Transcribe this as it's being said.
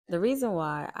The reason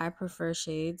why I prefer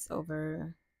shades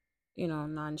over,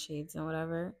 non-shades and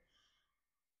whatever,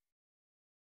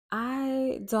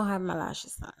 I don't have my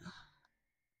lashes done.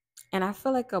 And I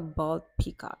feel like a bald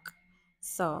peacock.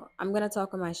 So I'm gonna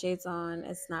talk with my shades on.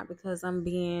 It's not because I'm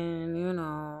being,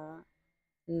 no,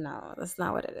 that's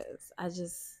not what it is. I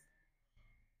just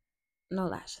no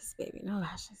lashes, baby, no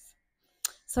lashes.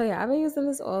 So yeah, I've been using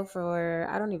this oil for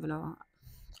I don't even know.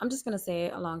 I'm just gonna say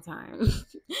it a long time,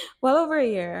 well over a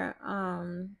year.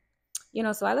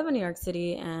 So I live in New York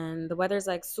City, and the weather's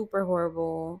like super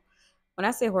horrible. When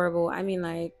I say horrible, I mean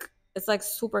like it's like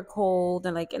super cold,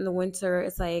 and like in the winter,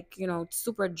 it's like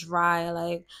super dry.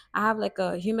 Like I have like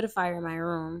a humidifier in my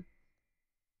room,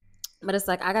 but it's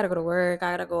like I gotta go to work,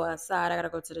 I gotta go outside, I gotta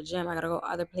go to the gym, I gotta go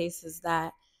other places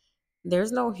that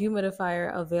there's no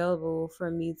humidifier available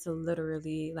for me to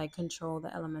literally like control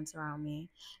the elements around me.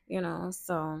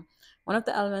 So one of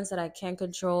the elements that I can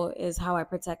control is how I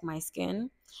protect my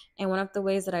skin. And one of the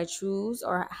ways that I choose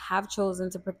or have chosen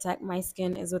to protect my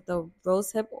skin is with the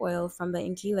rosehip oil from the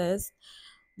INKEY List.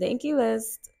 The INKEY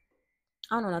List,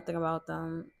 I don't know nothing about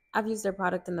them. I've used their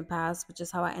product in the past, which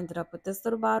is how I ended up with this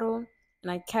little bottle,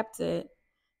 and I kept it.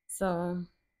 So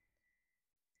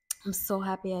I'm so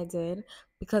happy I did,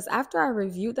 because after I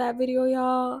reviewed that video,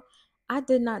 y'all, I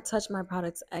did not touch my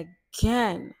products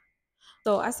again.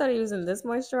 So I started using this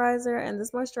moisturizer, and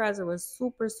this moisturizer was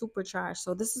super, super trash.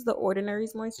 So this is the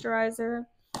Ordinary's moisturizer,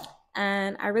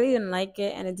 and I really didn't like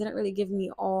it, and it didn't really give me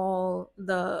all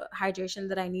the hydration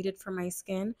that I needed for my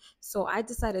skin. So I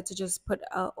decided to just put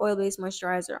a oil-based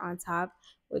moisturizer on top,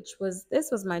 which was this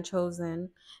was my chosen.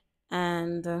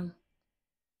 And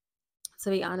to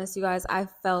be honest, you guys, I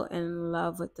fell in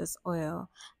love with this oil.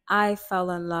 I fell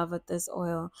in love with this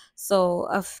oil. So,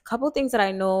 couple things that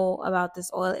I know about this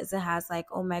oil is it has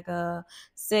like omega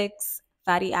 6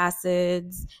 fatty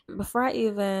acids. Before I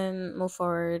even move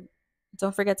forward,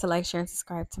 don't forget to like, share, and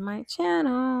subscribe to my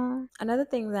channel. Another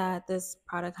thing that this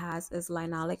product has is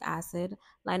linoleic acid.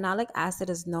 Linoleic acid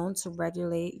is known to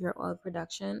regulate your oil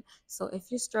production. So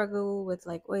if you struggle with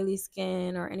like oily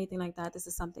skin or anything like that, this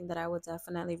is something that I would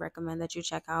definitely recommend that you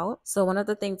check out. So one of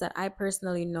the things that I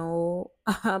personally know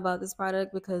about this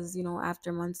product, because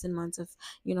after months and months of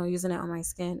using it on my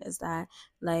skin, is that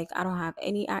like I don't have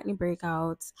any acne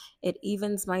breakouts. It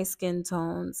evens my skin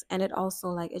tones, and it also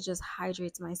like it just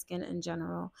hydrates my skin in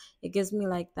general. It gives me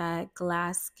like that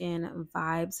glass skin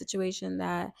vibe situation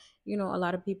that a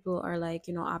lot of people are like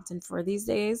opting for these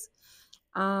days.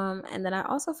 And then I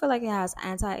also feel like it has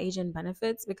anti-aging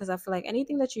benefits, because I feel like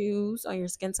anything that you use on your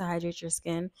skin to hydrate your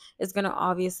skin is going to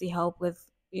obviously help with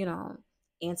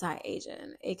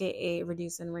anti-aging, aka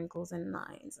reducing wrinkles and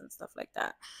lines and stuff like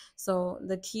that. So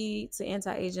the key to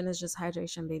anti-aging is just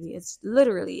hydration, baby. It's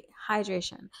literally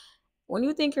hydration. When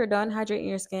you think you're done hydrating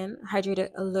your skin, hydrate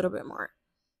it a little bit more.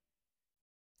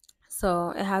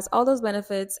 So it has all those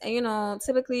benefits. And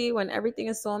typically when everything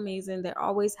is so amazing, there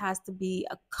always has to be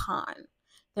a con.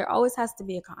 There always has to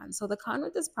be a con. So the con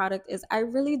with this product is I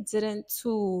really didn't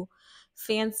too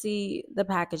fancy the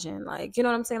packaging. Like, you know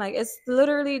what I'm saying? Like, it's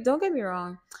literally, don't get me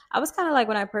wrong. I was kind of like,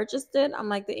 when I purchased it, I'm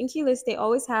like, the INKEY List, they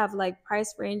always have like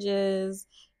price ranges,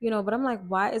 but I'm like,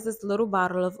 why is this little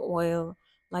bottle of oil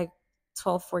like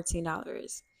 12,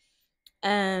 $14?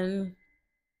 And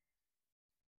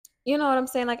you know what I'm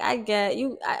saying? Like I get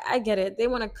it. They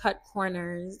want to cut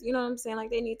corners. You know what I'm saying? Like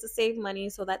they need to save money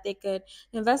so that they could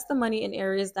invest the money in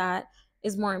areas that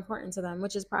is more important to them,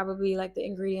 which is probably like the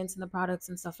ingredients and the products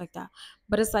and stuff like that.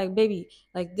 But it's like, baby,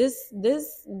 like this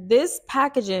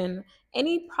packaging,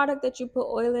 any product that you put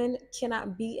oil in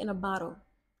cannot be in a bottle.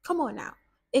 Come on now.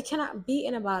 It cannot be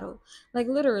in a bottle. Like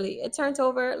literally, it turns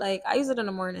over. Like I use it in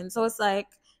the morning. So it's like,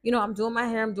 I'm doing my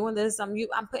hair, I'm doing this, I'm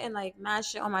putting like mad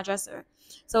shit on my dresser.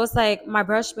 So it's like my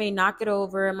brush may knock it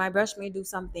over, my brush may do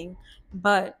something,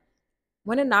 but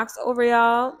when it knocks over,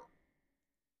 y'all,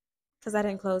 because I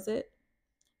didn't close it,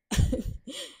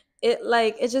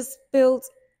 it just spilled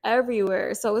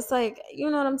everywhere. So it's like, you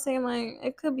know what I'm saying? Like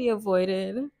it could be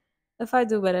avoided if I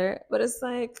do better, but it's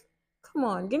like, come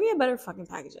on, give me a better fucking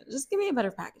packaging. Just give me a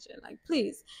better packaging. Like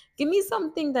please, give me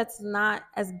something that's not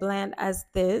as bland as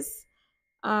this.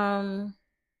 Um,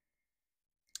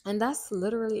 And that's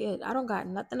literally it. I don't got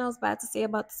nothing else bad to say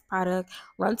about this product.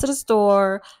 Run to the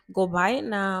store, go buy it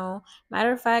now.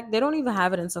 Matter of fact, they don't even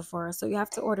have it in Sephora, so you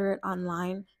have to order it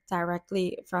online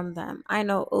directly from them. I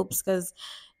know, oops, because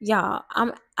yeah,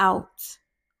 I'm out.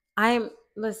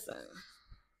 Listen,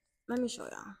 let me show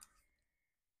y'all.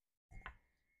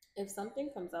 If something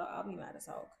comes out, I'll be mad as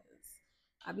hell because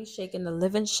I'll be shaking the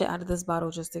living shit out of this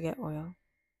bottle just to get oil.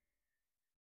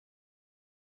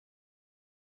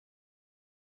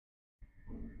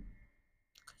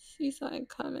 see something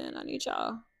coming. I need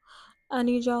y'all. I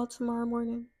need y'all tomorrow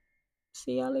morning.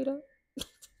 See y'all later.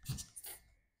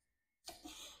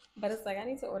 But it's like I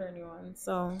need to order a new one.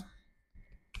 So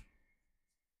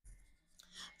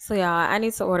yeah, I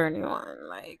need to order a new one.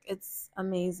 Like it's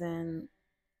amazing.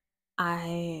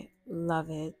 I love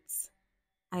it.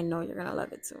 I know you're gonna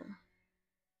love it too.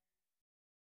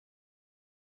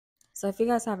 So if you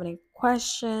guys have any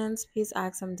questions, please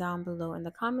ask them down below in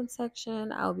the comment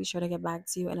section. I'll be sure to get back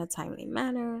to you in a timely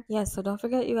manner. Yes, so don't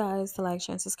forget you guys to like,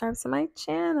 share, and subscribe to my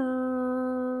channel.